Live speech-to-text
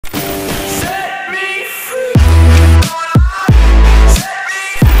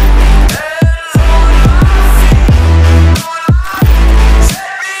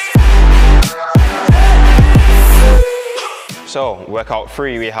workout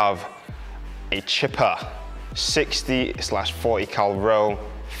 3, we have a chipper, 60/40 cal row,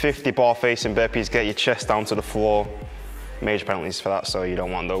 50 bar facing burpees, get your chest down to the floor. Major penalties for that, so you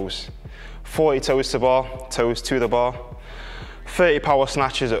don't want those. 40 toes to bar, toes to the bar. 30 power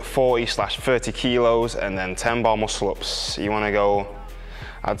snatches at 40/30 kilos, and then 10 bar muscle ups. You wanna go,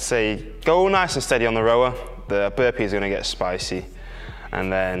 I'd say, go nice and steady on the rower. The burpee is gonna get spicy.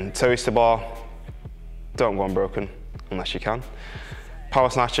 And then toes to bar, don't go unbroken unless you can. Power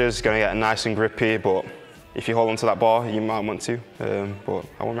snatches, gonna get nice and grippy, but if you hold onto that bar, you might want to, but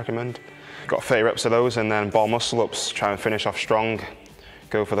I wouldn't recommend. Got 30 reps of those, and then bar muscle ups, try and finish off strong.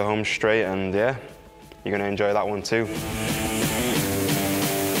 Go for the home straight, and yeah, you're gonna enjoy that one too.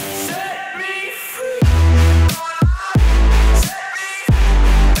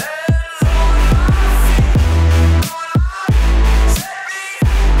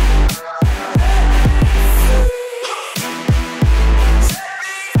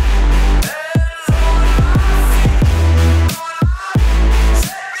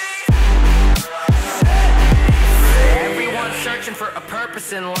 For a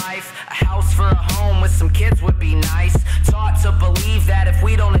purpose in life, a house for a home with some kids would be nice. Taught to believe that if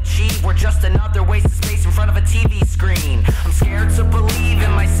we don't achieve, we're just another waste of space in front of a TV screen. I'm scared to believe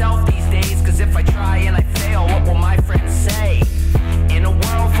in myself these days, cause if I try and I